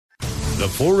The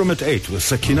Forum at 8 with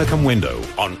Sakina Kamwendo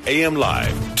on AM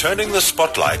Live, turning the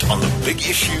spotlight on the big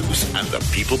issues and the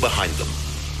people behind them.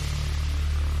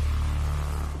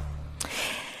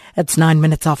 It's 9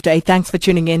 minutes after 8. Thanks for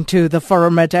tuning in to the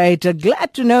Forum at 8.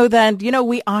 Glad to know that,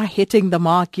 we are hitting the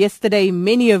mark. Yesterday,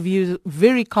 many of you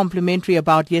very complimentary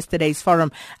about yesterday's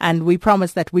forum, and we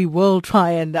promise that we will try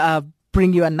and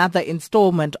bring you another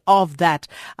installment of that,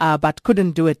 but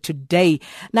couldn't do it today.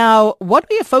 Now, what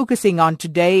we are focusing on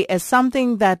today is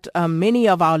something that many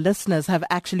of our listeners have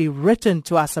actually written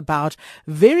to us about,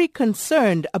 very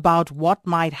concerned about what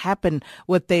might happen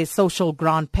with their social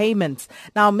grant payments.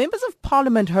 Now, members of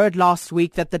Parliament heard last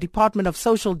week that the Department of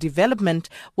Social Development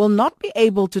will not be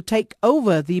able to take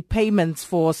over the payments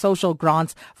for social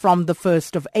grants from the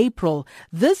 1st of April.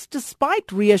 This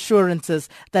despite reassurances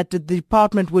that the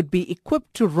department would be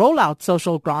equipped to roll out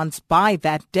social grants by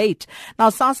that date. Now,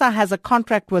 SASSA has a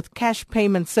contract with Cash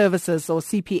Paymaster Services, or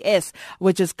CPS,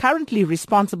 which is currently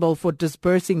responsible for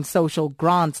disbursing social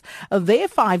grants. Their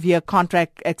 5-year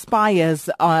contract expires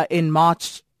in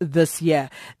March this year.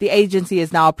 The agency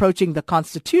is now approaching the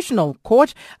Constitutional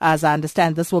Court. As I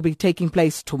understand, this will be taking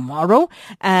place tomorrow,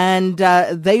 and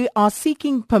they are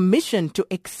seeking permission to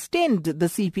extend the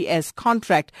CPS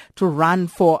contract to run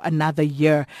for another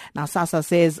year. Now, SASSA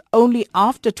says only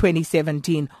after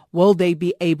 2017 will they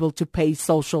be able to pay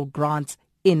social grants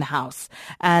in-house.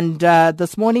 And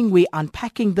this morning we're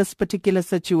unpacking this particular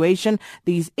situation,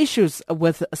 these issues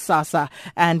with SASSA,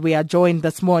 and we are joined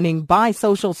this morning by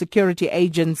Social Security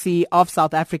Agency of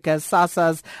South Africa,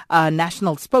 SASSA's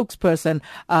national spokesperson,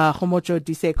 Kgomoco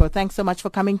Diseko. Thanks so much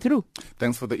for coming through.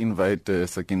 Thanks for the invite,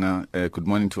 Sakina. Good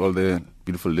morning to all the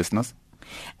beautiful listeners.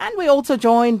 And we're also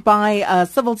joined by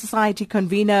civil society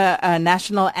convener,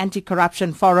 National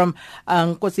Anti-Corruption Forum,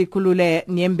 Nkosikhulule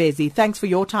Nyembezi. Thanks for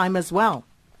your time as well.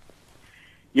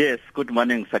 Yes, good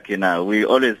morning, Sakina. We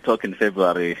always talk in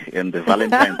February in the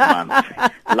Valentine's month.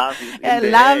 Love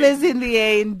is in the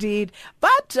air, indeed.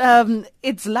 But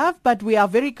it's love, but we are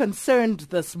very concerned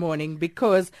this morning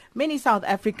because many South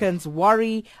Africans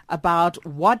worry about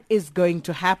what is going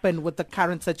to happen with the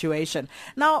current situation.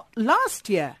 Now, last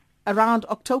year, around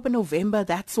October, November,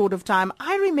 that sort of time,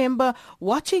 I remember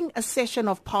watching a session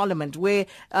of Parliament where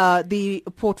the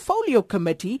Portfolio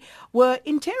Committee were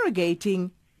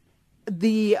interrogating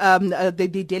the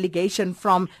delegation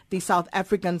from the South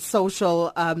African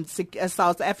Social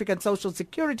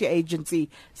Security Agency,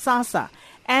 SASSA,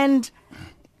 and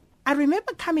I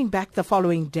remember coming back the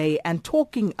following day and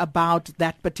talking about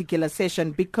that particular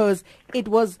session because it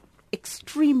was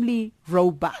extremely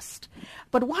robust.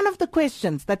 But one of the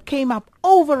questions that came up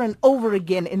over and over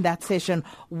again in that session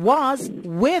was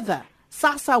whether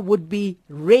SASSA would be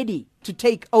ready to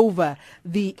take over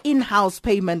the in-house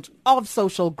payment of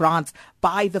social grants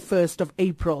by the 1st of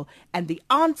April. And the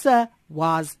answer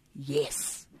was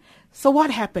yes. So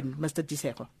what happened, Mr.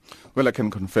 Diseko? Well, I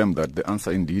can confirm that the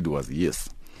answer indeed was yes.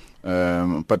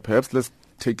 But perhaps let's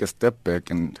take a step back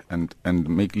and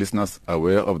make listeners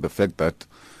aware of the fact that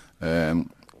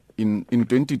in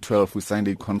 2012 we signed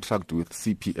a contract with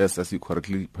CPS, as you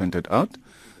correctly pointed out.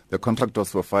 The contract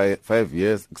was for five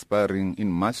years, expiring in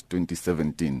March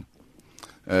 2017.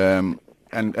 And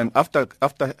after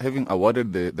having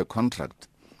awarded the contract,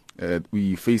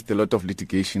 we faced a lot of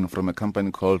litigation from a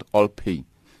company called AllPay,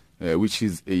 which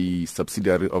is a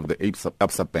subsidiary of the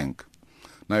ABSA Bank.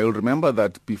 Now, you'll remember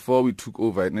that before we took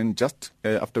over, and then just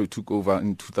after we took over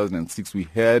in 2006, we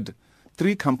had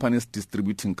 3 companies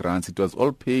distributing grants. It was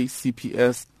AllPay,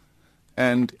 CPS,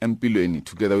 and Mpilweni,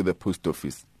 together with the post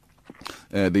office.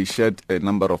 They shared a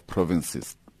number of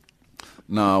provinces.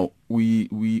 Now, we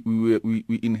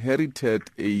inherited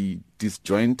a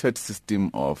disjointed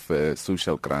system of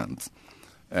social grants.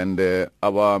 And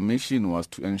our mission was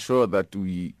to ensure that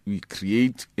we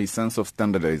create a sense of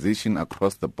standardization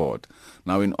across the board.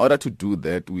 Now, in order to do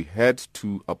that, we had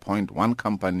to appoint one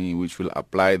company which will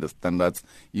apply the standards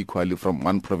equally from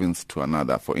one province to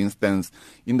another. For instance,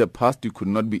 in the past, you could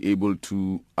not be able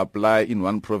to apply in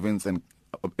one province and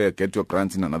get your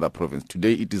grants in another province.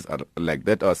 Today, it is like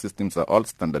that. Our systems are all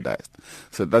standardized.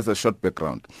 So that's a short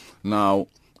background. Now,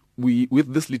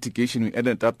 with this litigation, we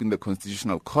ended up in the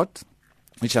Constitutional Court,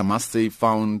 which I must say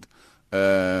found,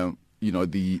 the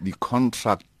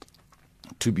contract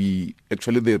to be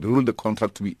they ruled the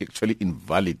contract to be actually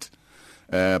invalid.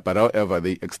 But however,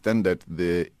 they extended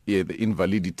the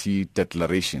invalidity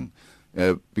declaration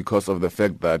because of the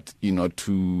fact that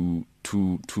to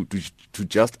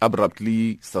just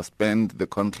abruptly suspend the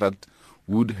contract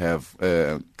would have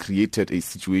created a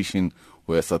situation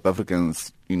where South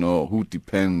Africans, who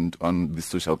depend on the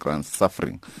social grants,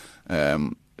 suffering.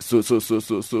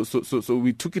 So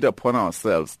we took it upon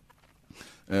ourselves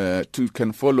to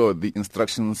can follow the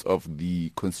instructions of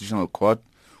the Constitutional Court,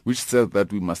 which said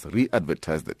that we must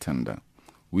re-advertise the tender.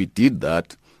 We did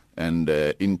that, and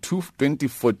in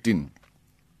 2014,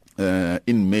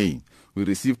 in May, we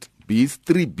received bids,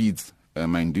 3 bids,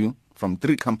 mind you, from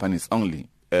 3 companies only.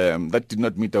 That did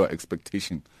not meet our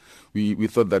expectation. We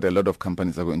thought that a lot of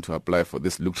companies are going to apply for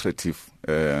this lucrative,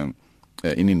 in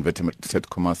inverted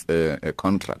commas,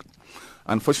 contract.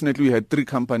 Unfortunately, we had 3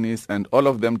 companies, and all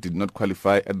of them did not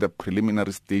qualify at the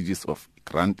preliminary stages of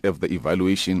the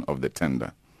evaluation of the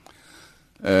tender.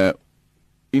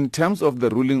 In terms of the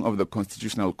ruling of the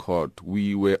Constitutional Court,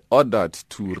 we were ordered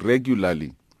to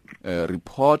regularly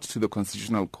report to the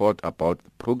Constitutional Court about the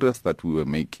progress that we were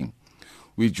making.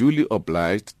 We duly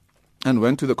obliged and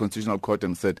went to the Constitutional Court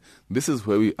and said, this is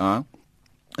where we are.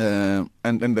 And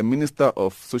the Minister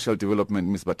of Social Development,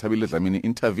 Ms. Bathabile Dlamini,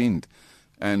 intervened,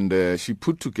 and she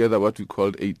put together what we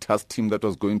called a task team that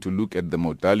was going to look at the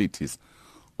modalities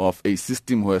of a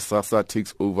system where SASSA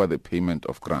takes over the payment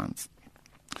of grants.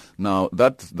 Now,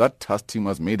 that task team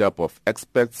was made up of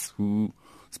experts who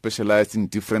specialize in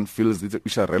different fields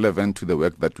which are relevant to the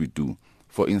work that we do.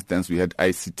 For instance, we had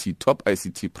top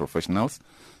ICT professionals.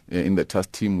 In the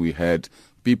task team, we had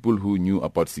people who knew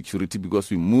about security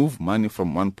because we move money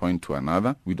from one point to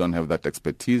another. We don't have that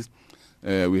expertise.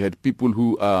 We had people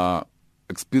who are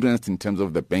experienced in terms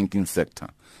of the banking sector.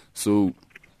 So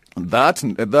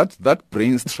that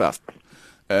brains trust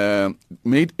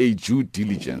made a due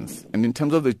diligence. And in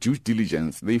terms of the due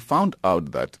diligence, they found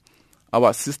out that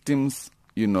our systems,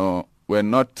 were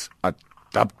not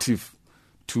adaptive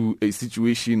to a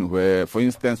situation where, for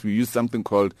instance, we use something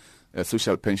called a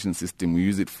social pension system. We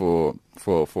use it for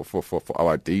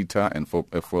our data and for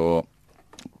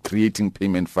creating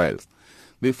payment files.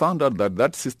 They found out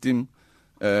that system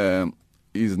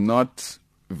is not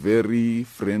very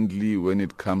friendly when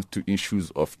it comes to issues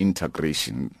of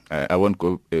integration. I won't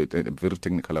go very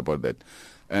technical about that.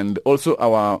 And also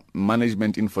our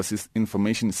management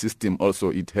information system also,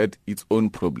 it had its own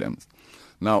problems.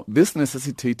 Now, this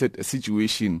necessitated a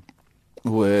situation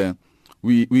where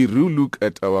we relook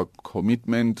at our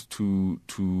commitment to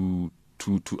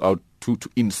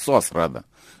insource rather,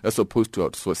 as opposed to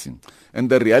outsourcing. And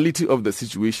the reality of the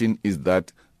situation is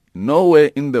that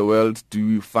nowhere in the world do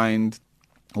you find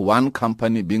one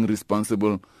company being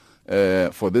responsible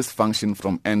for this function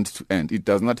from end to end. It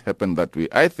does not happen that way.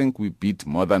 I think we bit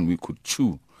more than we could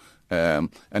chew.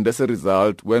 And as a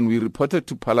result, when we reported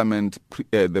to Parliament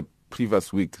the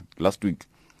previous week, last week,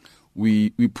 we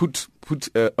put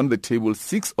on the table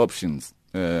 6 options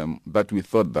that we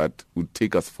thought that would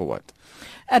take us forward.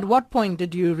 At what point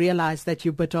did you realize that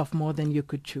you bit off more than you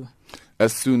could chew?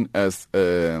 As soon as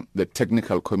the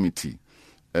technical committee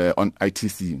on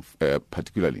ITC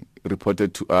particularly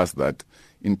reported to us that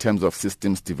in terms of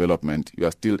systems development, you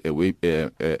are still a way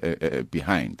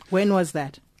behind. When was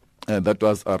that? That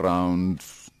was around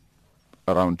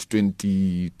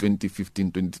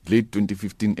 2015, late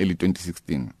 2015, early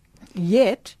 2016.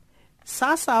 Yet,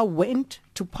 SASSA went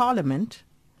to Parliament,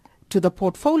 to the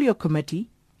Portfolio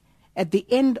Committee, at the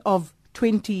end of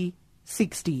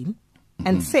 2016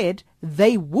 and said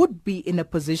they would be in a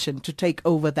position to take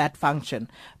over that function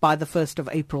by the 1st of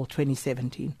April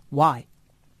 2017. Why?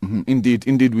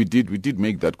 Indeed, we did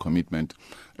make that commitment.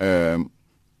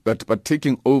 But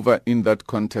taking over in that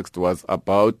context was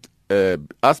about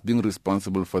us being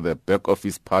responsible for the back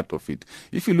office part of it.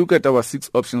 If you look at our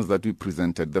 6 options that we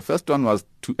presented, the first one was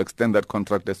to extend that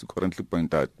contract as you currently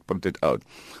pointed out.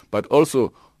 But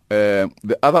also,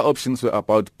 the other options were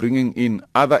about bringing in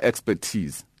other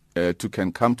expertise to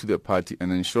can come to the party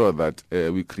and ensure that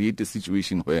we create a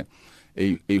situation where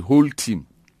a whole team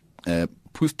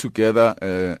puts together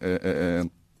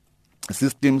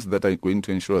systems that are going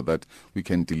to ensure that we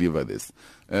can deliver this.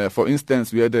 For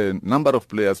instance, we had a number of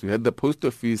players. We had the post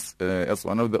office as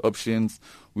one of the options.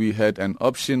 We had an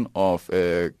option of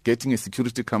getting a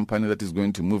security company that is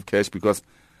going to move cash because,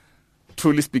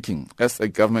 truly speaking, as a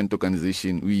government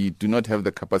organization, we do not have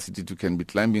the capacity to can be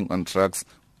climbing on trucks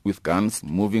with guns,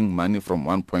 moving money from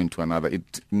one point to another.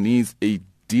 It needs a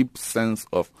deep sense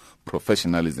of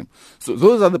professionalism. So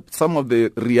those are some of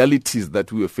the realities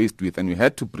that we were faced with, and we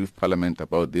had to brief Parliament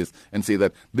about this and say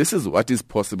that this is what is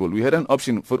possible. We had an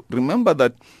option for, remember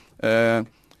that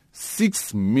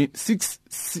 6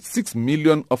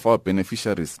 million of our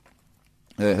beneficiaries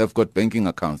have got banking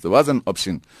accounts. There was an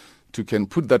option to can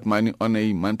put that money on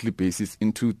a monthly basis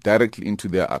directly into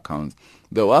their accounts.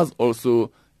 There was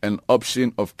also an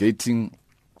option of getting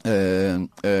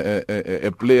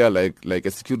a player like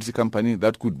a security company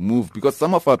that could move, because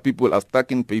some of our people are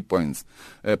stuck in pay points,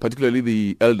 particularly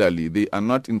the elderly. They are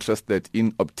not interested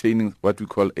in obtaining what we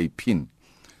call a PIN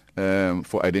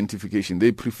for identification.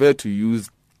 They prefer to use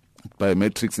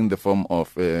biometrics in the form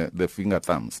of the finger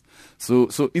thumbs. So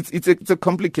it's a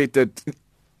complicated.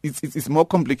 It's more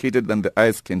complicated than the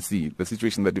eyes can see, the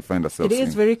situation that we find ourselves in. It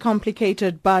is very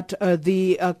complicated, but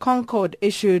the Concord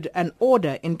issued an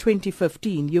order in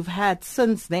 2015. You've had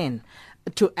since then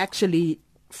to actually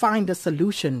find a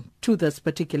solution to this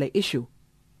particular issue.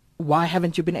 Why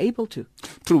haven't you been able to?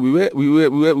 True, we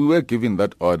were given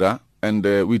that order, and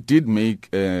we did make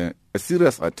a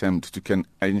serious attempt to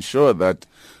ensure that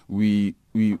we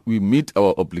meet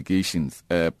our obligations,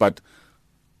 but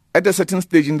at a certain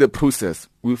stage in the process,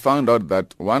 we found out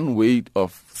that one way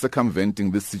of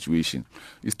circumventing this situation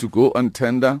is to go on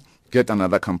tender, get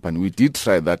another company. We did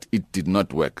try that. It did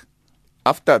not work.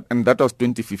 And that was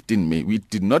 2015 May. It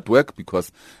did not work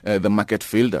because the market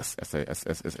failed us, as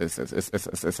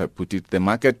I put it. The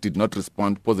market did not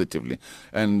respond positively.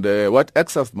 And what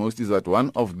irks us most is that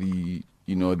one of the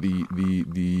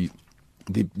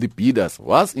bidders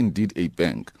was indeed a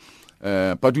bank.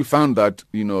 But we found that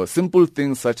simple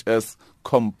things such as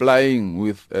complying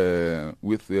with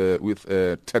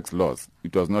tax laws,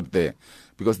 it was not there,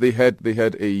 because they had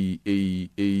a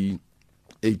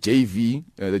JV,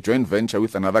 the joint venture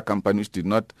with another company, which did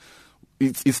not,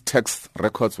 its tax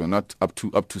records were not up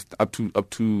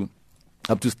to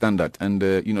standard, and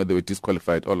they were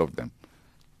disqualified, all of them.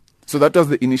 So that was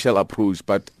the initial approach.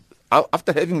 But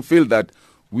after having failed that,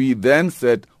 we then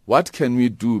said, what can we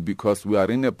do? Because we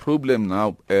are in a problem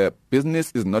now.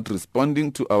 Business is not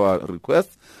responding to our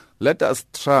requests. Let us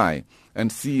try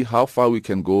and see how far we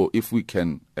can go if we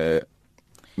can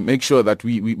make sure that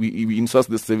we insource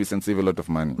this service and save a lot of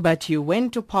money. But you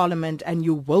went to Parliament and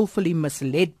you willfully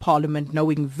misled Parliament,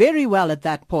 knowing very well at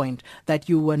that point that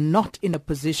you were not in a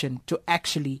position to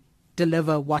actually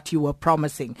deliver what you were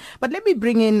promising. But let me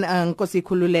bring in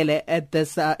Nkosikhulule at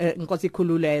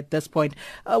this point.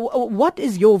 What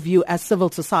is your view as civil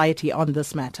society on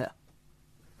this matter?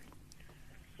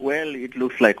 Well, it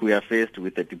looks like we are faced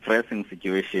with a depressing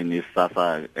situation if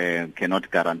SASSA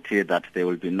cannot guarantee that there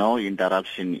will be no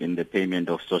interruption in the payment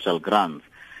of social grants.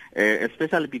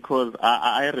 Especially because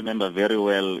I remember very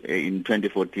well in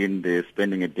 2014 the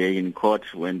spending a day in court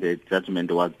when the judgment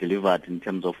was delivered in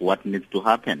terms of what needs to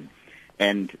happen.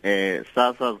 And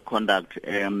SASSA's conduct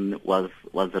was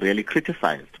really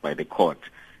criticized by the court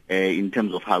in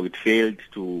terms of how it failed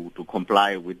to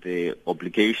comply with the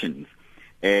obligations,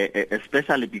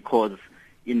 especially because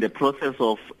in the process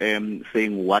of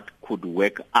saying what could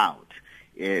work out,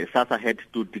 SASSA had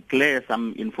to declare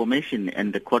some information,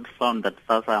 and the court found that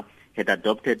SASSA had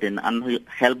adopted an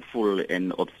unhelpful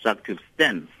and obstructive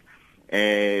stance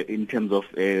in terms of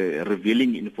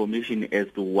revealing information as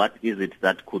to what is it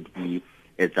that could be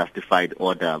a justified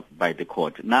order by the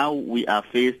court. Now we are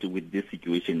faced with this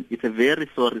situation. It's a very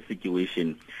sorry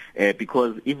situation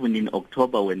because even in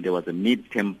October, when there was a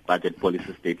mid-term budget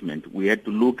policy statement, we had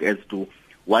to look as to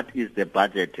what is the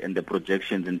budget and the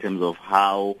projections in terms of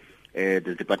how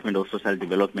the Department of Social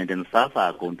Development and SASSA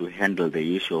are going to handle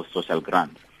the issue of social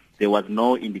grants. There was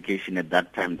no indication at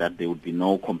that time that there would be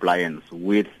no compliance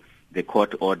with the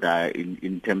court order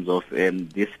in terms of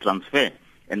this transfer.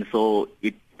 And so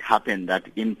it happened that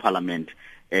in Parliament,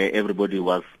 everybody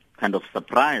was kind of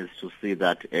surprised to see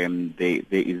that there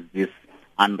is this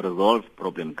unresolved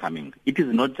problem coming. It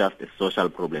is not just a social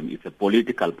problem, it's a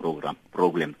political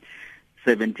problem.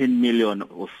 17 million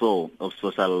or so of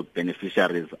social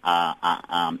beneficiaries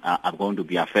are going to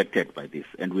be affected by this.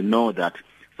 And we know that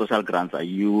social grants are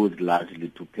used largely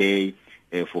to pay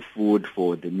for food,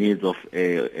 for the needs of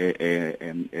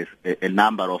a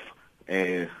number of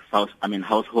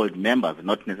household members,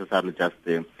 not necessarily just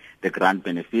the grant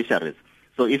beneficiaries.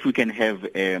 So if we can have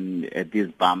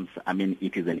these bumps,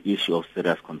 it is an issue of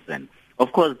serious concern.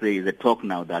 Of course, there is a talk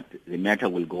now that the matter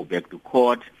will go back to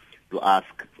court to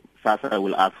ask, SASSA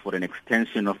will ask for an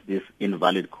extension of this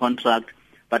invalid contract,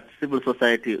 but civil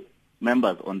society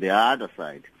members on the other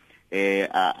side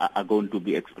are going to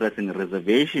be expressing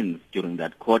reservations during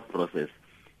that court process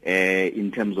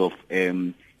in terms of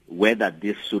whether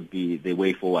this should be the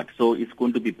way forward. So it's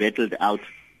going to be battled out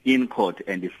in court,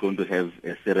 and it's going to have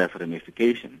a serious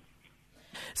ramification.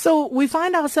 So we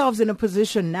find ourselves in a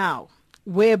position now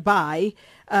whereby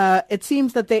it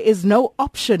seems that there is no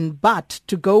option but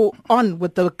to go on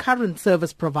with the current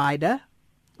service provider.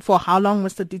 For how long,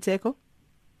 Mr. Diseko?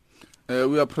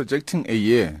 We are projecting a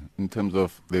year in terms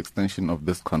of the extension of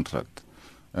this contract.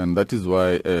 And that is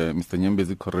why Mr.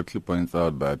 Nyembezi correctly points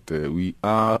out that we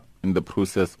are in the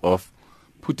process of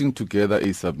putting together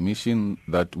a submission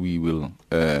that we will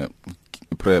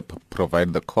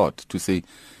provide the court to say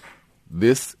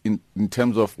this, in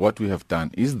terms of what we have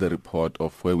done, is the report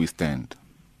of where we stand.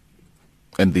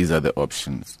 And these are the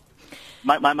options.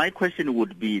 My question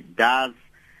would be, does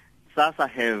SASSA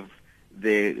have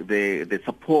the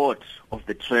support of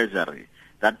the Treasury?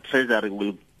 That Treasury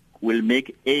will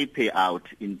make a payout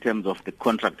in terms of the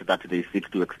contract that they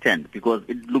seek to extend, because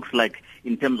it looks like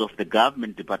in terms of the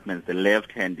government departments, the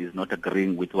left hand is not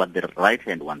agreeing with what the right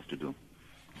hand wants to do.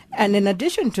 And in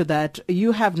addition to that,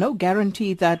 you have no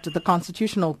guarantee that the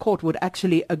Constitutional Court would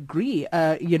actually agree,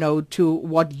 to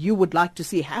what you would like to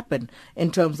see happen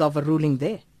in terms of a ruling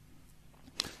there.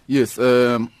 Yes,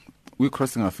 we're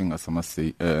crossing our fingers, I must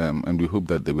say, and we hope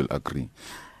that they will agree.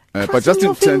 But just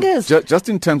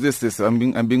in terms, yes, I'm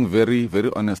being very,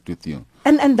 very honest with you.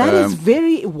 And that is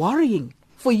very worrying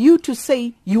for you to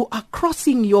say you are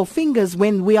crossing your fingers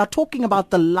when we are talking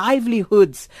about the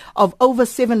livelihoods of over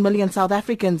 7 million South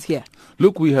Africans here.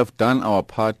 Look, we have done our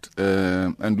part,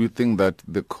 and we think that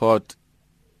the court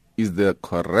is the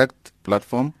correct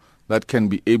platform that can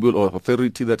be able, or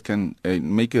authority that can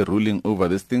make a ruling over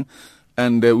this thing.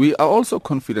 And we are also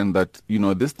confident that,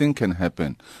 this thing can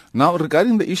happen. Now,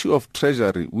 regarding the issue of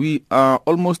Treasury, we are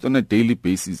almost on a daily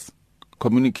basis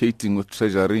communicating with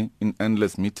Treasury in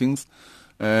endless meetings,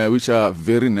 which are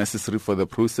very necessary for the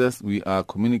process. We are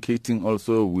communicating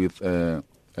also with the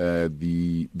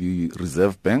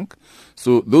Reserve Bank.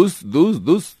 So those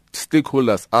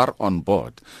stakeholders are on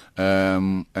board.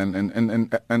 And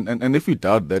if we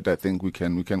doubt that, I think we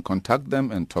can contact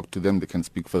them and talk to them. They can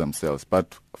speak for themselves.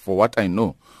 But for what I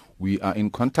know, we are in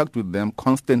contact with them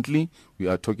constantly. We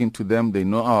are talking to them. They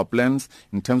know our plans.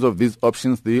 In terms of these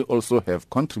options, they also have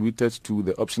contributed to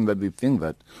the option that they think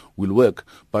that will work.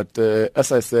 But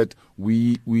as I said,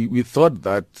 we thought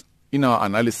that in our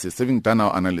analysis, having done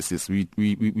our analysis, we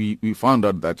found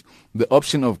out that the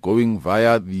option of going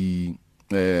via the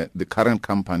current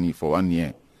company for 1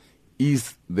 year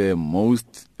is the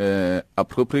most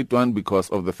appropriate one because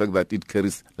of the fact that it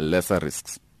carries lesser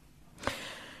risks.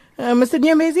 Mr.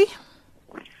 Nyembezi?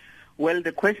 Well,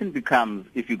 the question becomes,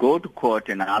 if you go to court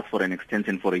and ask for an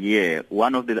extension for a year,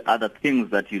 one of the other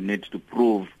things that you need to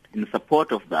prove in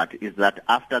support of that is that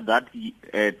after that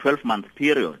 12-month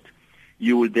period,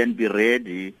 you will then be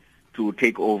ready to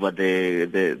take over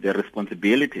the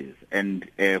responsibilities. And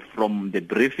from the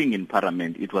briefing in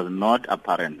Parliament, it was not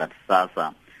apparent that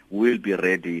SASSA will be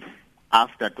ready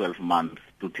after 12 months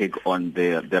to take on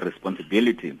the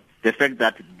responsibility. The fact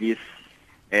that this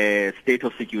state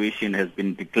of situation has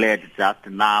been declared just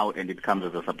now and it comes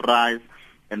as a surprise,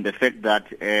 and the fact that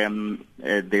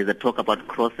there's a talk about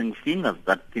crossing fingers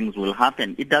that things will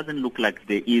happen, it doesn't look like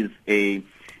there is a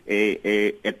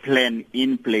plan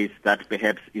in place that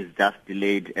perhaps is just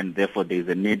delayed and therefore there's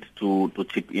a need to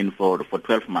chip in for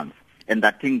 12 months. And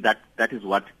I think that is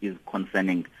what is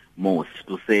concerning most,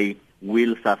 to say,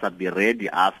 will SASSA be ready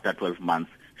after 12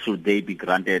 months? Should they be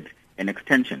granted an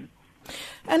extension?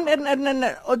 And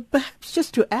perhaps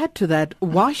just to add to that,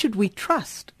 why should we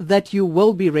trust that you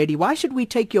will be ready? Why should we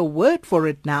take your word for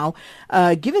it now,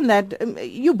 given that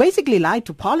you basically lied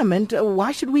to Parliament?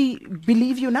 Why should we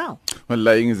believe you now? Well,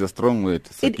 lying is a strong word,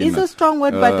 Sakina. It is a strong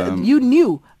word, but you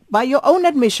knew, by your own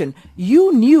admission,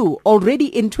 you knew already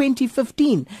in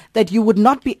 2015 that you would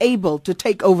not be able to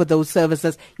take over those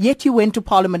services, yet you went to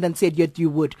Parliament and said yet you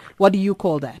would. What do you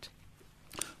call that?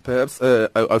 Perhaps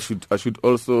I should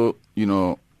also,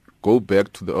 go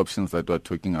back to the options that we're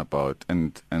talking about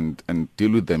and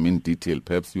deal with them in detail.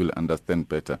 Perhaps you'll understand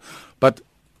better. But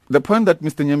the point that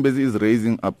Mr. Nyembezi is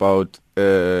raising about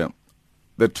the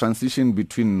transition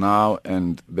between now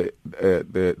and the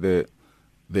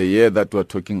year that we're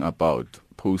talking about,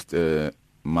 post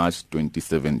March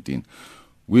 2017,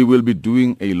 we will be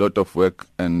doing a lot of work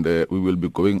and we will be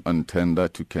going on tender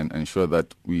to can ensure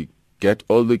that we get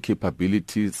all the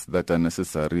capabilities that are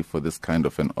necessary for this kind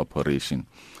of an operation.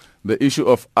 The issue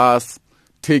of us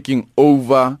taking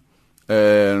over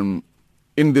in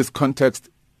this context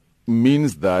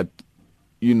means that,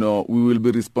 we will be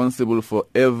responsible for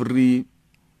every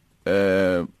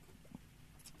we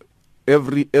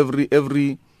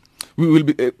will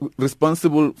be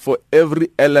responsible for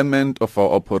every element of our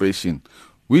operation,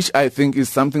 which I think is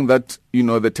something that,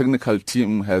 the technical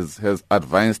team has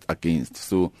advised against.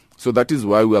 So that is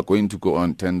why we are going to go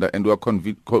on tender, and we are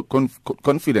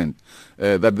confident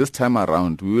that this time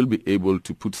around we will be able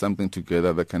to put something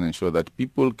together that can ensure that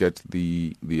people get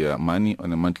their money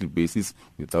on a monthly basis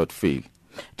without fail.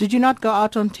 Did you not go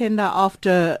out on tender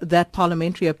after that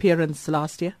parliamentary appearance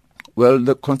last year? Well,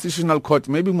 the Constitutional Court,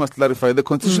 maybe we must clarify, the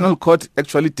Constitutional Court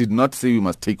actually did not say we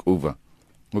must take over.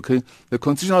 Okay, the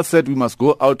Constitutional said we must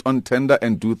go out on tender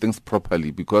and do things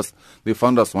properly because they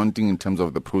found us wanting in terms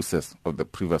of the process of the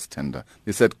previous tender.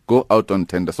 They said go out on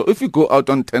tender. So if we go out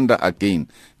on tender again,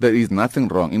 there is nothing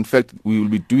wrong. In fact, we will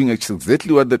be doing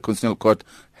exactly what the Constitutional Court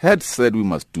had said we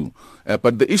must do.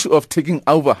 But the issue of taking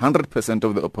over 100%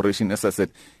 of the operation, as I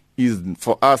said, is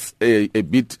for us a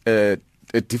bit a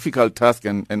difficult task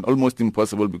and almost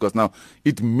impossible because now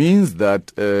it means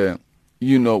that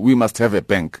we must have a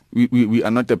bank. We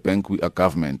are not a bank, we are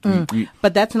government.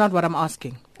 But that's not what I'm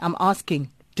asking. I'm asking,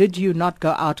 did you not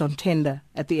go out on tender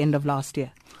at the end of last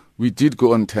year? We did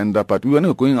go on tender, but we were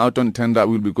not going out on tender.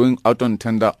 We'll be going out on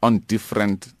tender on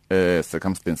different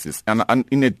circumstances and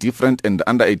in a different and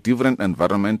under a different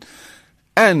environment.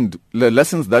 And the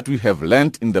lessons that we have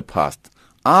learned in the past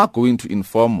are going to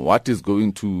inform what is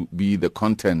going to be the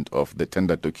content of the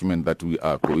tender document that we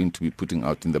are going to be putting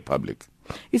out in the public.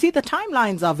 You see, the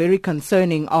timelines are very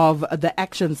concerning of the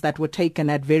actions that were taken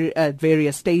at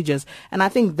various stages. And I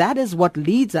think that is what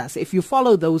leads us. If you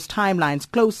follow those timelines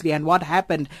closely and what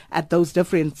happened at those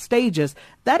different stages,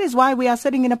 that is why we are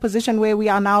sitting in a position where we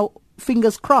are now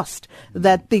fingers crossed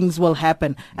that things will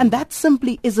happen. And that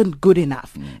simply isn't good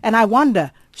enough. And I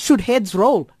wonder, should heads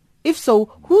roll? If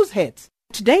so, whose heads?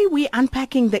 Today we're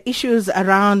unpacking the issues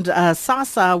around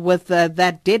SASSA with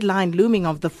that deadline looming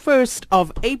of the 1st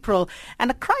of April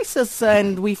and a crisis,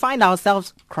 and we find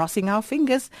ourselves crossing our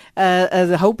fingers,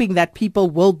 hoping that people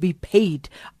will be paid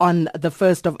on the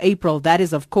 1st of April. That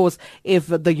is, of course, if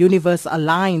the universe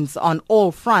aligns on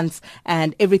all fronts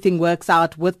and everything works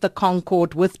out with the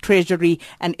Concord, with Treasury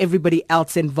and everybody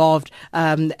else involved,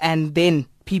 and then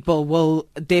people will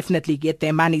definitely get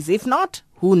their monies. If not,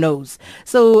 who knows?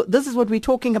 So this is what we're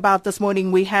talking about this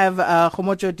morning. We have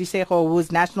Diseko, who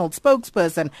is national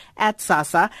spokesperson at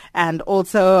SASSA, and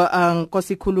also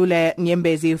Nkosikhulule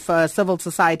Nyembezi, civil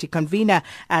society convener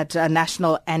at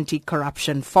National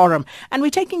Anti-Corruption Forum. And we're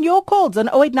taking your calls on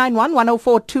 0891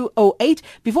 104 208.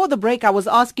 Before the break, I was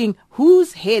asking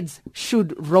whose heads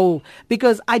should roll,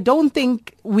 because I don't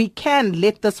think we can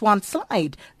let this one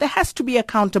slide. There has to be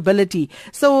accountability.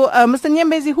 So, Mr.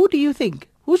 Nyembezi, who do you think?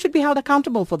 Who should be held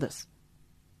accountable for this?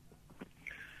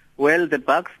 Well, the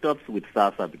buck stops with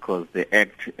SASSA because the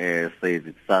Act says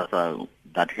it's SASSA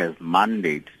that has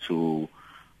mandate to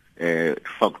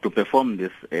perform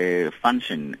this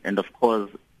function. And of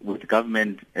course, with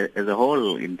government as a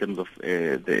whole, in terms of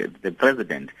the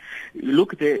president,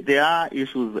 look, there are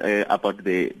issues about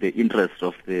the interests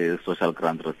of the social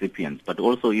grant recipients. But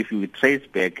also, if you trace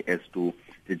back as to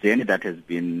the journey that has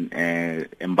been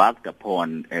embarked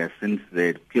upon since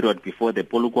the period before the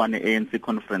Polokwane ANC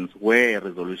conference, where a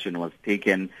resolution was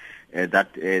taken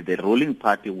that the ruling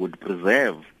party would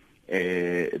preserve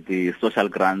the social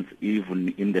grants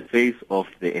even in the face of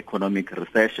the economic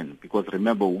recession. Because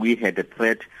remember, we had a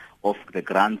threat of the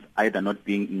grants either not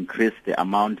being increased the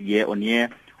amount year on year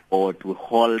or to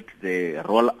halt the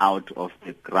rollout of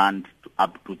the grant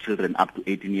up to children up to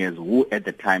 18 years who at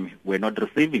the time were not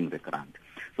receiving the grant.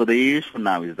 So the issue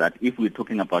now is that if we're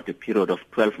talking about a period of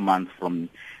 12 months from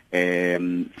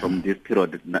this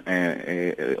period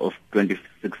of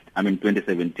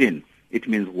 2017, it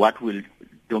means what will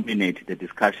dominate the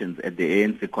discussions at the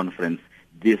ANC conference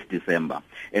this December.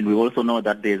 And we also know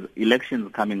that there's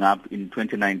elections coming up in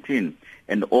 2019,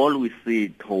 and all we see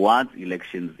towards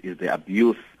elections is the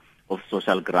abuse of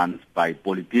social grants by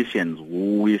politicians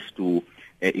who wish to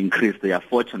increase their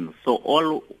fortunes. So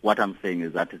all what I'm saying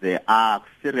is that there are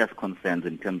serious concerns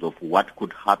in terms of what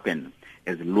could happen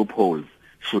as loopholes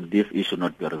should this issue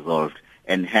not be resolved.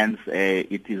 And hence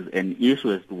it is an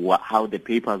issue as to how the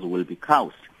papers will be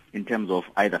couched in terms of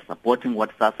either supporting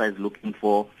what SASSA is looking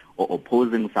for or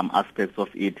opposing some aspects of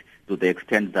it to the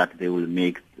extent that they will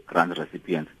make grant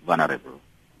recipients vulnerable.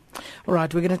 All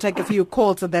right, we're going to take a few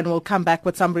calls and then we'll come back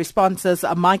with some responses.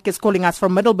 Mike is calling us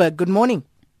from Middleburg. Good morning.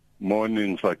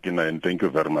 Morning, Sakina, and thank you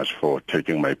very much for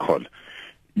taking my call.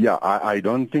 Yeah, I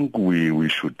don't think we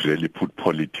should really put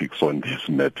politics on this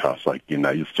matter,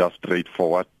 Sakina. It's just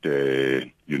straightforward.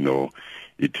 It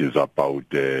is about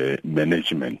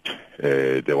management.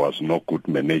 There was no good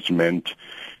management,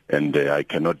 and I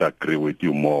cannot agree with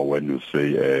you more when you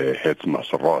say heads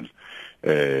must roll,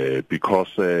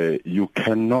 because you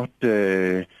cannot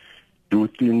do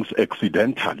things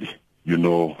accidentally,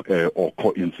 or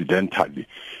coincidentally.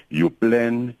 You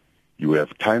plan, you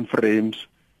have time frames,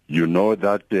 you know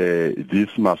that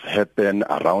this must happen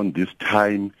around this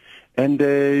time, and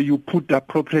you put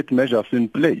appropriate measures in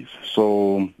place.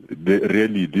 So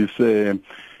really,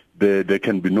 there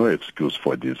can be no excuse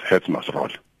for this. Heads must roll.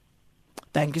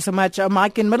 Thank you so much,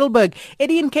 Mike in Middleburg.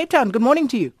 Eddie in Cape Town, good morning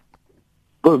to you.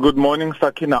 Good morning,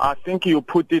 Sakina. I think you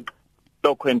put it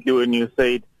eloquently when you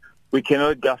said we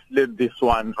cannot just let this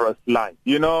one slide.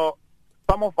 You know,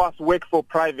 some of us work for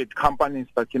private companies,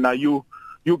 Sakina. You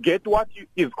get what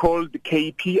is called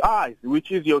KPIs,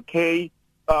 which is your key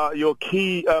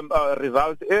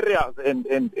result areas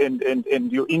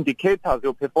and your indicators,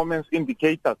 your performance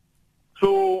indicators.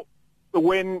 So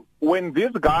when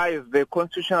these guys, the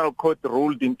Constitutional Court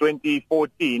ruled in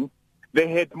 2014, they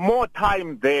had more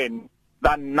time then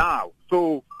than now.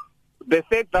 So the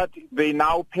fact that they're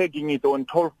now pegging it on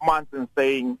 12 months and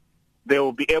saying they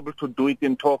will be able to do it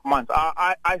in 12 months,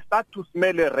 I start to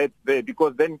smell a red there,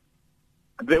 because then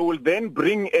they will then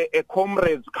bring a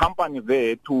comrades company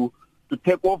there to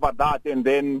take over that and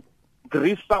then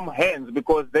grease some hands,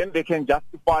 because then they can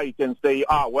justify it and say,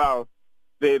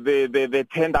 the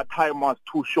tender time was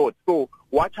too short. So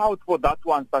watch out for that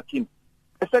one, Sakin.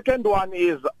 The second one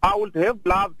is, I would have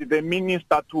loved the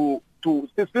minister to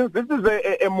since this is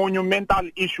a monumental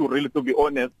issue, really, to be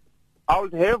honest, I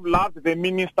would have loved the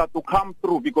minister to come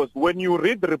through, because when you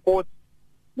read reports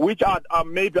which are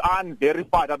maybe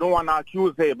unverified, I don't want to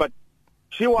accuse her, but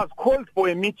she was called for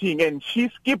a meeting and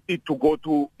she skipped it to go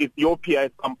to Ethiopia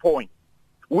at some point,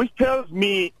 which tells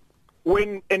me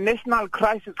when a national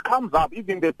crisis comes up,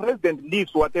 even the president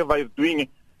leaves whatever he's doing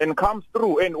and comes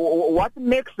through. And what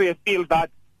makes her feel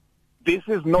that this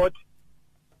is not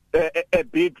a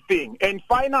big thing? And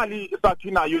finally,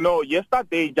 Sakina, you know,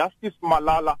 yesterday Justice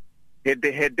Malala had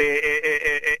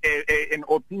an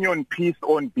opinion piece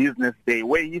on Business Day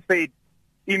where he said,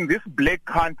 in this black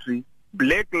country,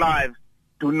 black lives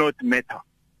do not matter.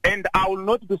 And I will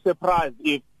not be surprised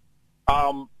if,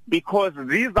 because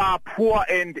these are poor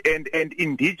and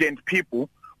indigent people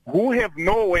who have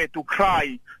nowhere to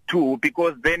cry to,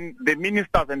 because then the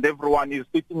ministers and everyone is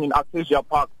sitting in Acacia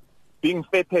Park being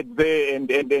feted there and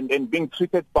being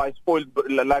treated by spoiled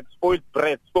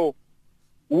bread. So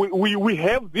we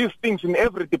have these things in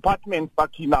every department,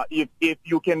 Sakina. If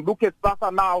you can look at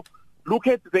SASSA now, look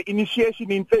at the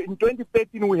initiation. In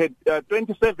 2013, we had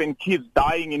 27 kids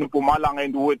dying in Mpumalanga,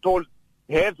 and we were told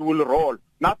heads will roll.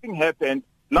 Nothing happened.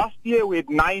 Last year, we had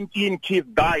 19 kids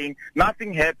dying.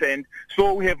 Nothing happened.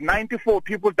 So we have 94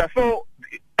 people that. So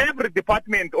every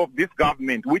department of this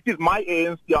government, which is my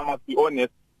ANC, I must be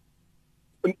honest,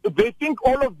 they think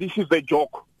all of this is a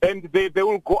joke. And they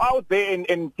will go out there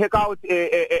and take out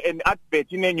an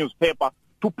advert in a newspaper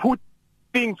to put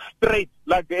things straight,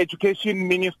 like the education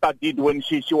minister did when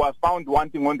she was found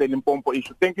wanting on the Limpopo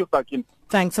issue. Thank you, Sakin.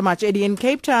 Thanks so much, Eddie in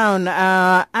Cape Town.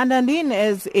 Annalene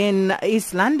is in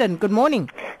East London. Good morning.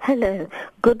 Hello.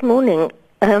 Good morning.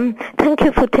 Thank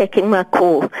you for taking my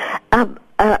call. I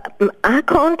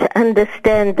can't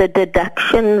understand the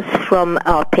deductions from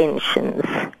our pensions.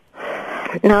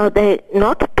 Now, they're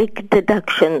not big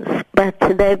deductions, but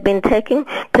they've been taking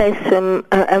place from,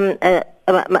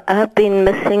 I've been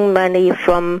missing money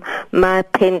from my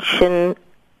pension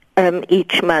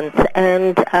each month,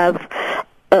 and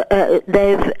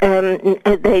they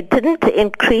didn't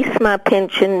increase my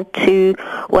pension to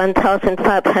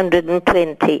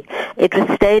 1,520. It was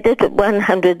stated at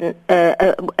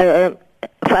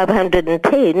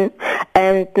 510,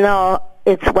 and now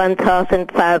it's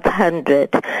 1,500.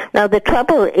 Now the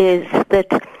trouble is that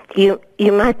you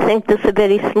might think this is a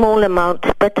very small amount,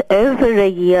 but over a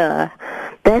year,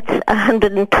 that's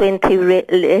 120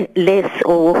 less,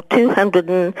 or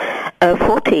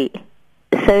 240.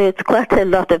 So it's quite a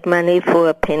lot of money for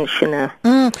a pensioner.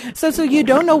 So you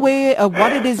don't know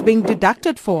what it is being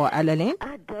deducted for, Alalene?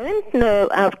 I don't know.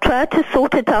 I've tried to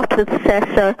sort it out with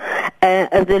SASSA,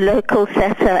 the local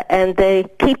SASSA, and they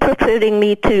keep referring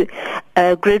me to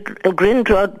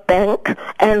Grindrod Bank,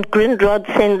 and Grindrod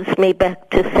sends me back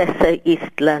to SASSA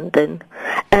East London.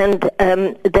 And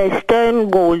they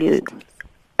stonewall you.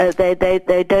 They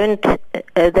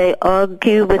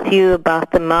argue with you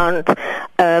about the amount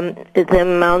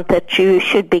that you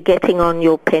should be getting on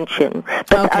your pension.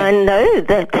 But okay. I know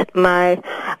that my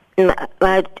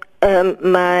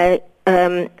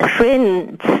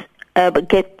friends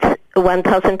get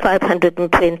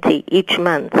 1,520 each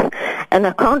month, and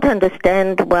I can't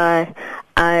understand why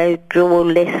I draw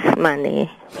less money.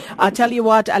 I'll tell you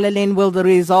what, Alalene, will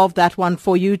resolve that one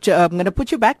for you. I'm going to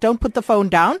put you back. Don't put the phone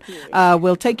down.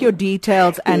 We'll take your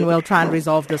details and we'll try and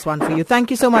resolve this one for you.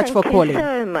 Thank you so much for calling.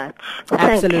 Thank you so much.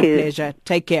 Absolute pleasure.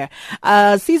 Take care.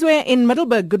 Sizwe in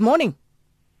Middleburg, good morning.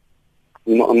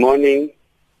 Morning.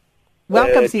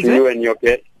 Welcome, Sizwe. To you and your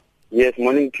guest. Yes,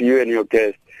 morning to you and your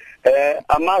guest.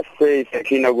 I must say,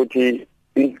 Sakina, ukuthi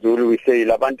in Zulu we say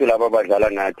labantu laba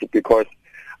badlala nathi, because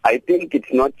I think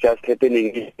it's not just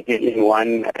happening in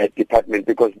one department,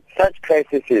 because such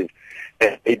crises,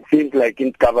 it seems like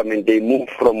in government they move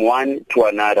from one to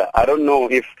another. I don't know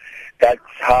if that's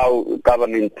how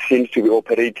government seems to be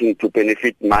operating to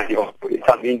benefit money, or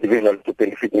some individuals to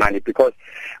benefit money. Because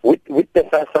with the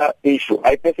SASSA issue,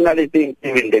 I personally think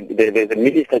even the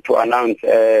minister to announce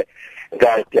that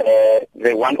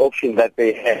the one option that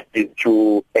they have is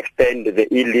to extend the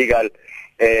illegal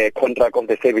contract of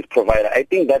the service provider. I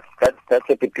think that's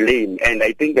a bit lame, and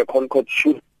I think the Concord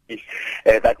should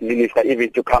that minister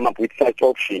even to come up with such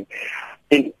option.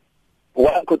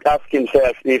 One could ask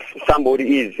himself if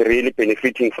somebody is really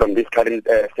benefiting from this current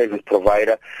service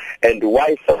provider, and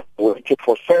why waited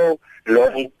for so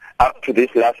long up to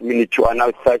this last minute to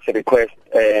announce such a request,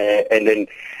 and then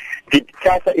did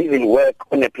SASSA even work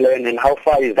on a plan, and how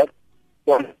far is that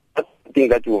one thing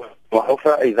that you how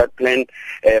far is that plan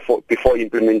before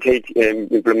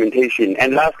implementation?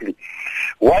 And lastly,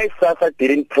 why SASSA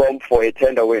didn't prompt for a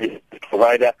tender where the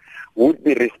provider would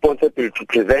be responsible to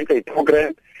present a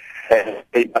program,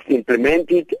 they must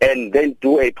implement it, and then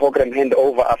do a program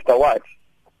handover afterwards?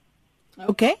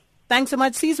 Okay. Thanks so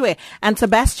much, Sizwe. And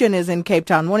Sebastian is in Cape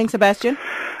Town. Morning, Sebastian.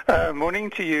 Morning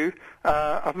to you.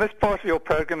 I've missed part of your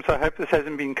program, so I hope this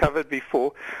hasn't been covered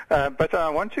before. But I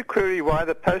want to query why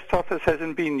the post office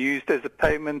hasn't been used as a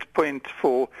payment point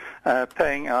for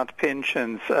paying out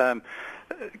pensions.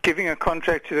 Giving a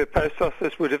contract to the post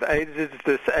office would have aided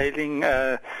this ailing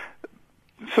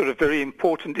sort of very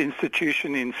important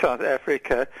institution in South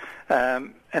Africa,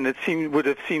 and it would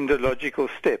have seemed a logical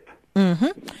step.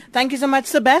 Mm-hmm. Thank you so much,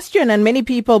 Sebastian. And many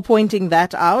people pointing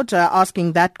that out,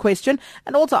 asking that question,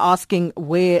 and also asking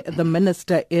where the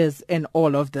minister is in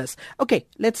all of this. Okay,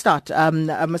 let's start.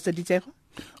 Mr. Diseko?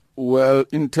 Well,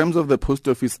 in terms of the post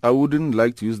office, I wouldn't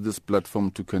like to use this platform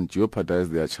to jeopardize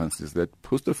their chances. That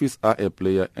post office are a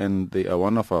player and they are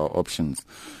one of our options.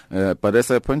 But as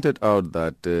I pointed out,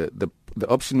 that the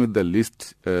option with the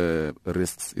least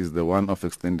risks is the one of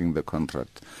extending the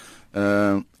contract.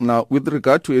 Now, with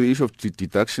regard to the issue of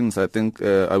deductions, I think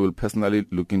I will personally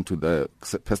look into the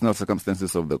personal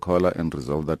circumstances of the caller and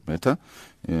resolve that matter.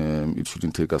 It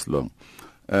shouldn't take us long.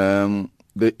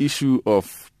 The issue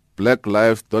of Black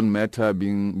lives don't matter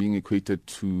being equated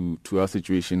to our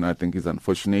situation, I think is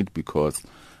unfortunate, because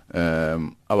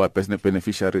our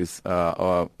beneficiaries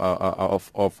are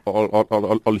of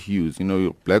all hues,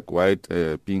 black, white,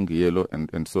 pink, yellow,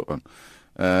 and so on.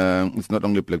 It's not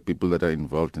only black people that are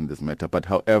involved in this matter, but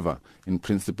however, in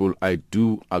principle, I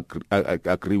do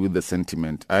agree with the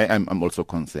sentiment. I'm also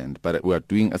concerned, but we are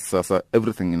doing as SASSA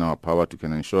everything in our power to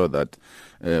can ensure that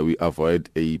we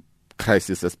avoid a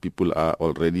crisis as people are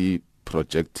already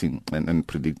projecting and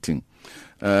predicting.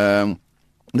 The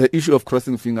issue of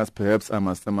crossing fingers, perhaps I don't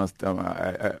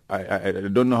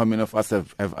know how many of us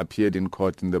have appeared in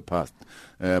court in the past,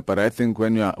 but I think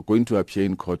when you are going to appear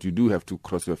in court, you do have to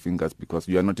cross your fingers because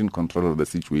you are not in control of the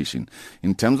situation.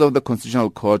 In terms of the Constitutional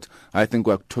Court, I think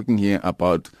we are talking here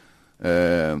about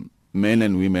men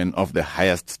and women of the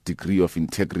highest degree of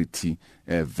integrity,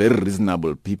 very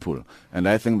reasonable people. And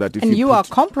I think that if you are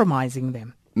compromising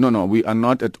them. No, we are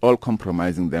not at all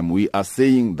compromising them. We are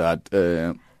saying that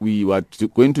we are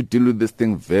going to deal with this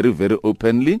thing very, very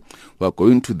openly. We are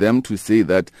going to them to say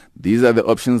that these are the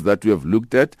options that we have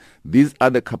looked at. These are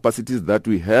the capacities that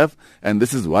we have. And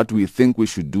this is what we think we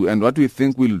should do. And what we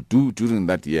think we'll do during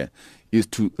that year is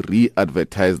to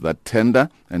re-advertise that tender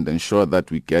and ensure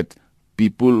that we get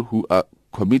people who are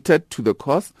committed to the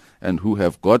cause and who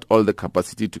have got all the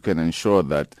capacity to can ensure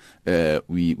that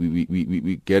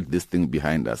we get this thing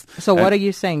behind us. So what are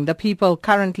you saying? The people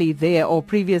currently there or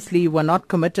previously were not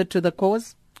committed to the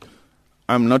cause?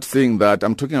 I'm not saying that.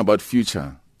 I'm talking about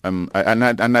future. And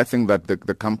I think that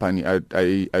the company, I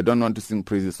don't want to sing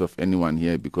praises of anyone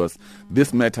here because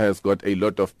this matter has got a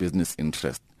lot of business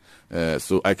interest.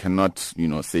 So I cannot,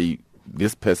 say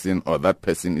this person or that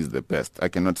person is the best. I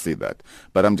cannot say that.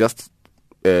 But I'm just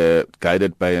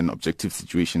guided by an objective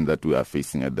situation that we are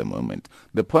facing at the moment.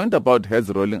 The point about heads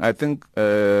rolling, I think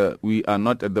we are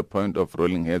not at the point of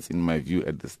rolling heads, in my view,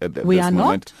 at this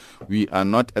moment. We are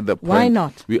not at the point. Why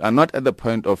not? We are not at the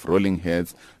point of rolling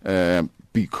heads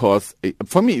because,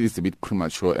 for me, it is a bit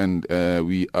premature, and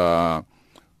we are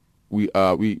we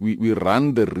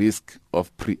run the risk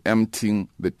of preempting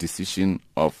the decision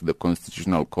of the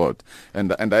Constitutional Court,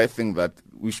 and I think that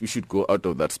we should go out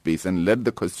of that space and let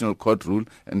the Constitutional Court rule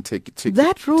and take it.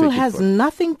 That rule has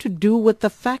nothing to do with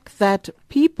the fact that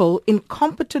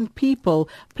incompetent people,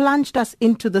 plunged us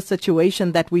into the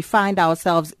situation that we find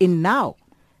ourselves in now.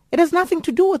 It has nothing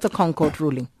to do with the Concord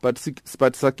ruling. But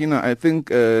Sakina, I think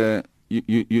we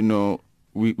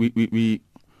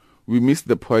missed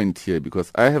the point here,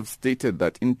 because I have stated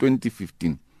that in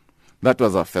 2015, that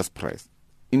was our first prize.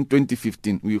 In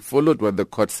 2015, we followed what the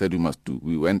court said we must do.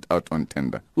 We went out on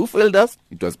tender. Who failed us?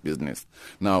 It was business.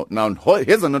 Now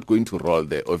heads are not going to roll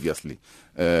there, obviously,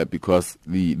 because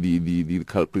the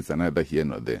culprits are neither here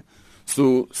nor there.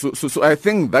 So I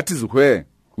think that is where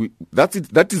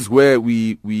that is where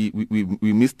we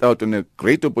missed out on a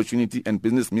great opportunity, and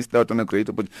business missed out on a great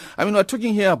opportunity. I mean, we're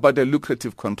talking here about a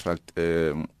lucrative contract,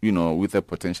 with a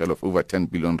potential of over 10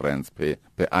 billion rands per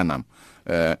annum.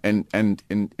 And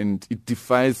it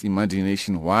defies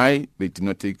imagination why they did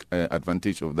not take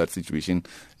advantage of that situation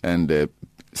and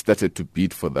started to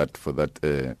bid for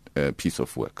that piece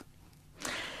of work.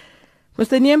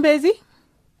 Mr. Nyembezi?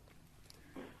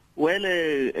 Well,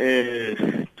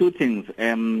 two things.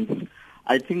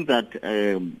 I think that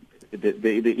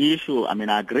the issue, I mean,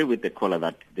 I agree with the caller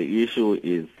that the issue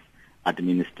is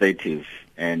administrative,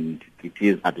 and it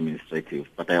is administrative.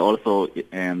 But I also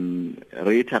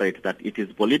reiterate that it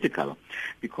is political,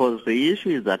 because the issue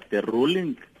is that the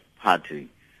ruling party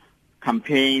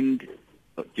campaigned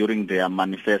during their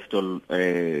manifesto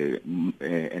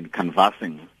and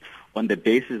canvassing on the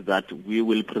basis that we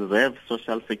will preserve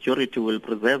social security, will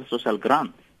preserve social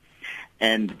grants.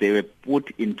 And they were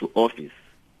put into office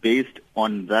based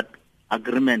on that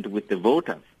agreement with the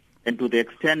voters. And to the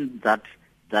extent that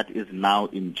that is now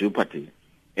in jeopardy,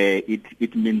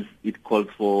 it means it calls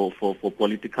for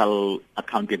political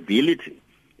accountability,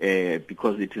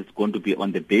 because it is going to be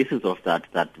on the basis of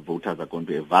that voters are going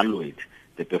to evaluate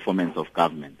the performance of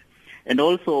government. And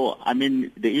also, I mean,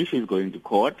 the issue is going to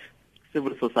court.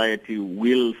 Civil society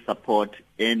will support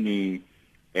any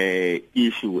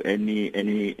issue,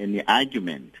 any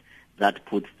argument that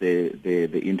puts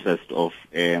the interest of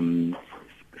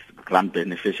grant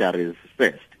beneficiaries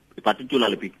first,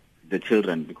 particularly the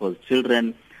children, because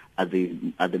children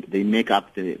they make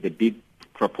up the big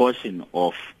proportion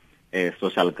of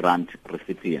social grant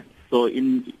recipients. So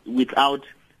without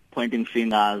pointing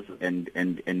fingers and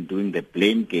doing the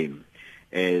blame game,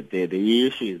 the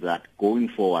issue is that going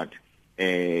forward,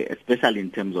 especially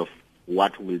in terms of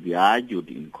what will be argued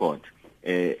in court,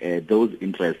 those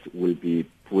interests will be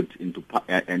put into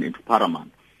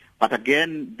paramount. But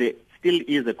again, there still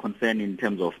is a concern in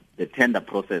terms of the tender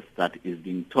process that is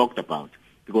being talked about,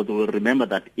 because we will remember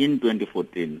that in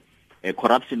 2014,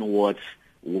 Corruption Watch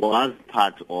was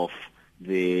part of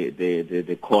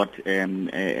the court,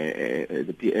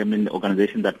 the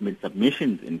organization that made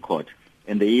submissions in court,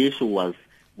 and the issue was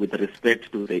with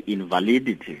respect to the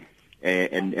invalidity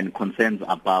and concerns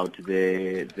about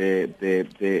the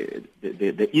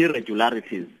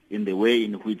irregularities in the way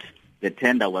in which the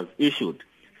tender was issued.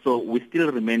 So we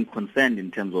still remain concerned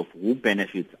in terms of who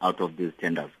benefits out of these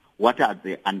tenders. What are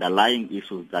the underlying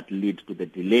issues that lead to the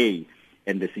delay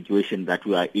and the situation that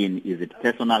we are in? Is it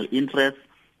personal interest,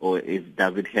 or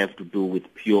does it have to do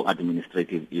with pure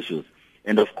administrative issues?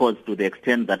 And of course, to the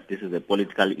extent that this is a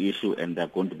political issue and there are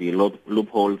going to be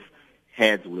loopholes,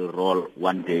 heads will roll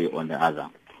one day or the other.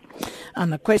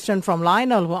 And a question from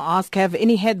Lionel, who asked, have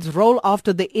any heads roll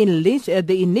after the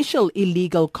initial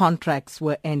illegal contracts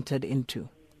were entered into?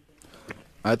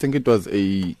 I think it was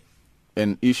an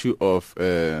issue of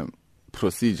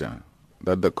procedure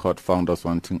that the court found us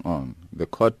wanting on. The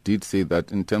court did say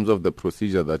that in terms of the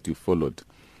procedure that you followed,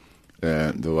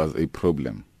 there was a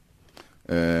problem.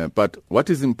 But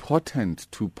what is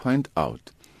important to point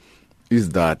out is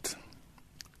that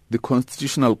the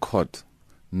Constitutional Court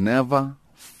never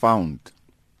found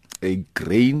a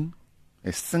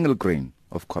single grain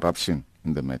of corruption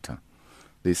in the matter.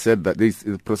 They said that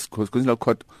the Constitutional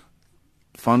Court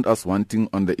found us wanting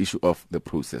on the issue of the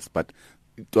process, but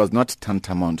it was not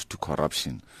tantamount to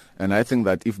corruption. And I think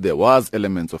that if there was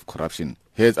elements of corruption,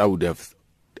 heads, I would have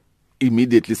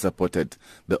immediately supported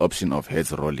the option of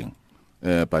heads rolling.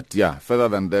 But yeah, further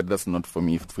than that, that's not for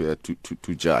me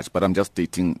to judge. But I'm just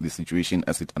stating the situation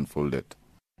as it unfolded.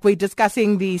 We're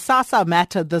discussing the SASSA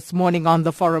matter this morning on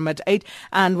the forum at 8,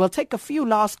 and we'll take a few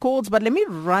last calls, but let me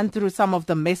run through some of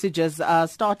the messages,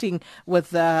 starting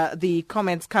with the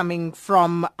comments coming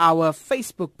from our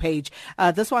Facebook page.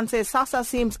 This one says, SASSA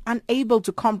seems unable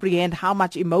to comprehend how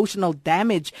much emotional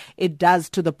damage it does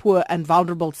to the poor and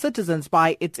vulnerable citizens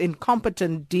by its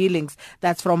incompetent dealings.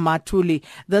 That's from Matuli.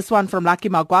 This one from Lucky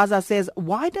Magwaza says,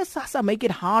 why does SASSA make it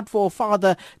hard for a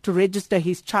father to register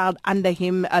his child under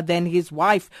him than his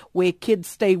wife, where kids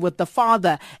stay with the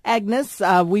father? Agnes,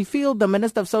 we feel the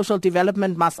Minister of Social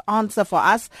Development must answer for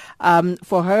us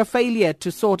for her failure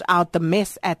to sort out the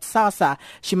mess at SASSA.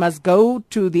 She must go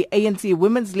to the ANC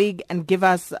Women's League and give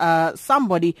us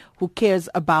somebody who cares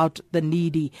about the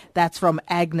needy. That's from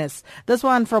Agnes. This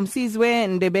one from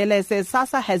Sizwe Ndebele says,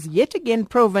 SASSA has yet again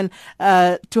proven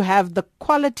to have the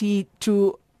quality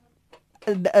to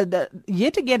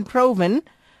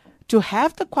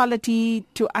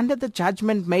under the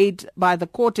judgment made by the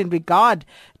court in regard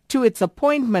to its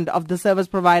appointment of the service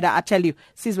provider. I tell you,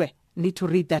 Sizwe, need to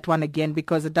read that one again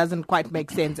because it doesn't quite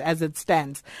make sense as it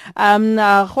stands.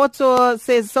 Khotso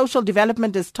says social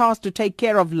development is tasked to take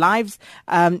care of lives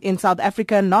in South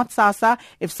Africa, not SASSA.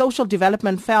 If social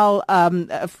development fell,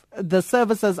 if the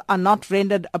services are not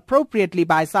rendered appropriately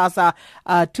by SASSA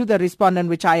to the respondent,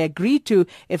 which I agree to.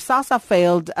 If SASSA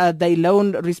failed, they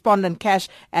loaned respondent cash,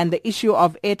 and the issue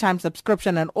of airtime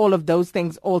subscription and all of those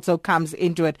things also comes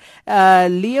into it.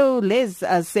 Leo Les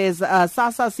says,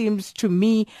 SASSA seems to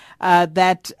me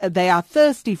that they are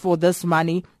thirsty for this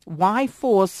money. Why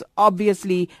force?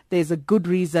 Obviously, there's a good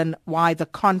reason why the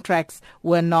contracts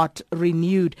were not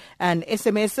renewed. And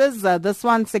SMSs, this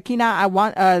one, Sakina,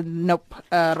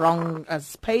 wrong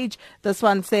page. This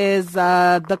one says,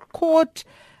 the court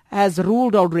has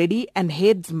ruled already and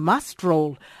heads must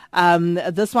roll.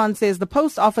 This one says the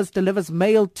post office delivers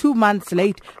mail 2 months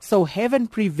late, so heaven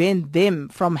prevent them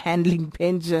from handling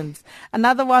pensions.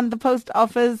 Another one, the post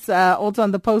office, also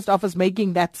on the post office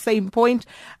making that same point.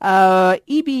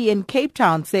 EB in Cape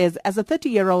Town says, as a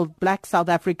 30-year-old black South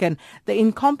African, the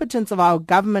incompetence of our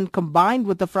government combined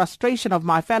with the frustration of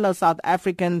my fellow South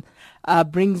Africans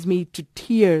brings me to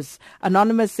tears.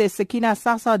 Anonymous says, Sakina,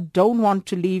 SASSA don't want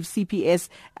to leave CPS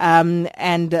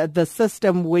and the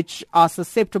system which are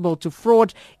susceptible to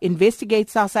fraud. Investigate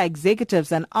SASSA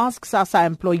executives and ask SASSA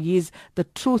employees. The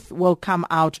truth will come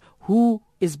out. Who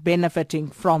is benefiting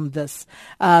from this?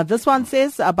 This one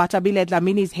says, Batabile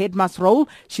Dlamini's head must roll.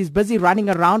 She's busy running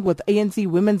around with ANC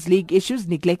Women's League issues,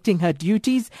 neglecting her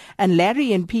duties. And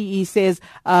Larry in PE says,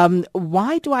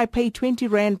 why do I pay 20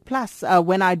 Rand plus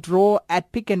when I draw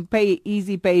at Pick and Pay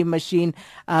Easy Pay machine?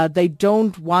 They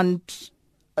don't want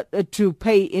to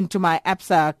pay into my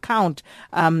ABSA account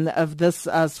of this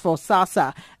for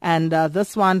SASSA. And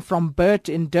this one from Bert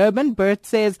in Durban. Bert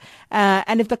says,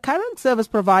 and if the current service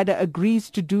provider agrees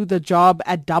to do the job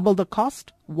at double the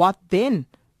cost, what then?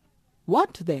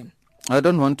 What then? I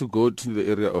don't want to go to the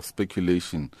area of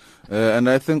speculation. And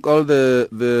I think all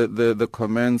the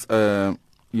comments,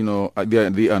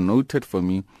 they are noted for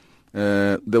me.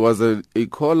 There was a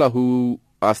caller who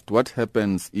asked what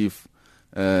happens if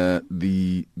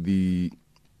the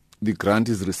grant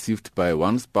is received by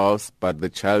one spouse, but the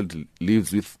child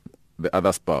lives with the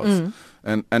other spouse.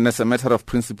 And as a matter of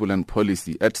principle and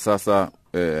policy at SASSA,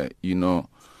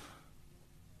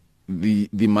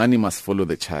 the money must follow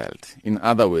the child. In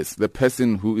other words, the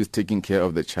person who is taking care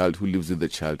of the child, who lives with the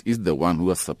child, is the one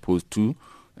who is supposed to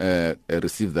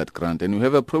receive that grant. And you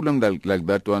have a problem like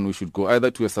that one, we should go either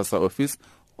to a SASSA office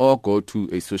or go to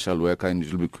a social worker, and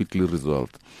it will be quickly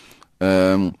resolved.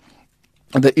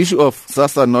 The issue of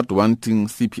SASSA not wanting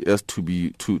CPS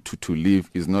to leave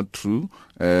is not true,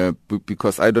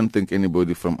 because I don't think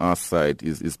anybody from our side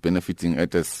is benefiting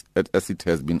as it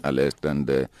has been alleged. And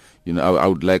I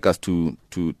would like us to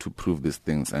prove these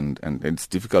things, and it's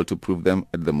difficult to prove them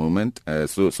at the moment.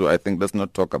 So I think let's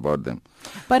not talk about them.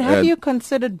 But have you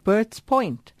considered Bert's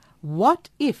point?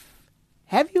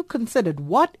 Have you considered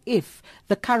what if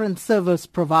the current service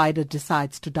provider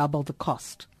decides to double the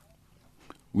cost?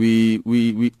 We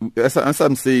as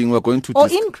I'm saying, we're going to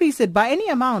increase it by any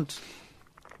amount.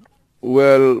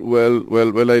 Well,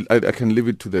 I can leave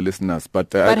it to the listeners,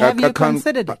 but have you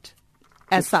considered it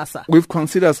as SASSA? We've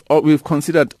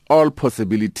considered all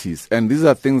possibilities, and these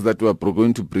are things that we're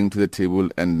going to bring to the table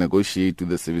and negotiate with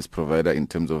the service provider in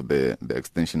terms of the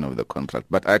extension of the contract.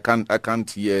 But I can't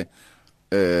hear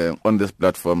on this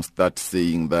platform start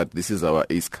saying that this is our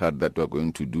ace card that we're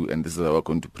going to do and this is how we're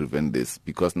going to prevent this,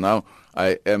 because now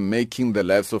I am making the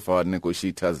lives of our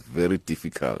negotiators very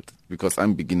difficult, because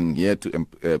I'm beginning here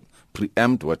to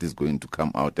preempt what is going to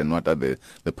come out and what are the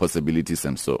possibilities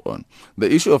and so on.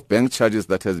 The issue of bank charges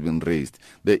that has been raised,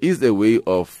 there is a way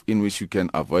in which you can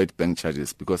avoid bank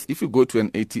charges, because if you go to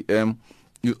an ATM,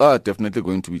 you are definitely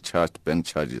going to be charged bank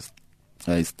charges.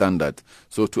 Standard.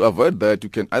 So to avoid that, you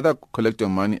can either collect your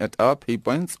money at our pay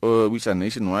points, which are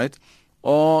nationwide,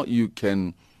 or you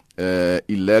can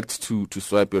elect to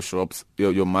swipe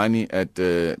your money at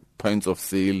points of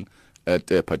sale at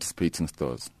participating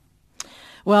stores.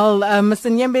 Well, Mr.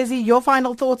 Nyembezi, your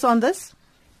final thoughts on this?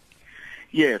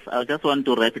 Yes, I just want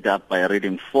to wrap it up by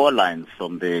reading 4 lines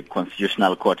from the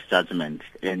Constitutional Court judgment,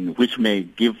 and which may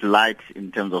give light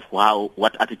in terms of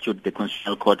what attitude the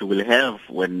Constitutional Court will have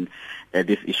when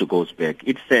this issue goes back.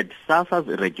 It said, SASSA's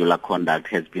irregular conduct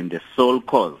has been the sole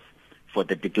cause for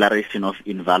the declaration of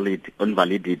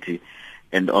invalidity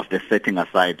and of the setting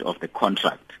aside of the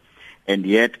contract. And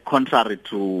yet, contrary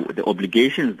to the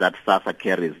obligations that SASSA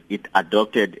carries, it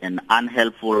adopted an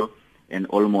unhelpful and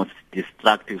almost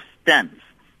destructive stance.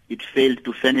 It failed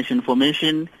to furnish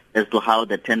information as to how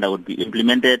the tender would be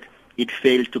implemented. It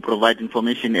failed to provide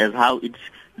information as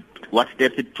what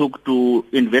steps it took to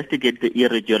investigate the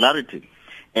irregularity.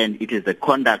 And it is the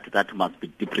conduct that must be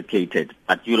deprecated,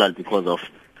 particularly because of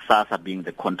SASSA being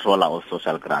the controller of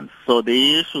social grants. So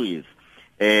the issue is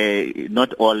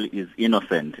not all is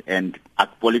innocent, and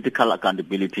political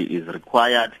accountability is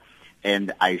required.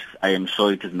 And I am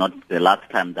sure it is not the last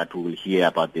time that we will hear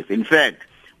about this. In fact,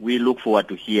 we look forward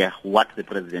to hear what the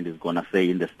President is going to say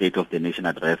in the State of the Nation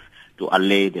address to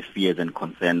allay the fears and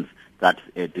concerns that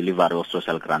delivery of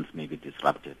social grants may be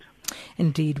disrupted.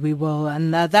 Indeed, we will.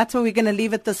 And that's where we're going to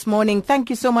leave it this morning. Thank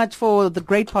you so much for the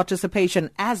great participation,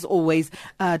 as always,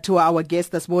 to our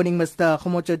guest this morning, Mr.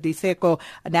 Kgomoco Diseko,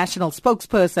 a national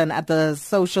spokesperson at the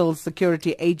Social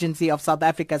Security Agency of South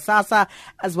Africa, SASSA,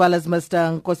 as well as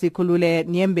Mr. Nkosikhulule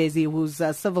Nyembezi, who's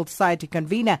a civil society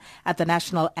convener at the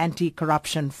National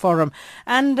Anti-Corruption Forum.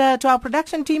 And to our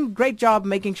production team, great job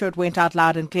making sure it went out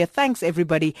loud and clear. Thanks,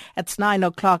 everybody. It's 9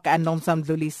 o'clock, and Nomsam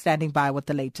Dluli standing by with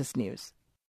the latest news.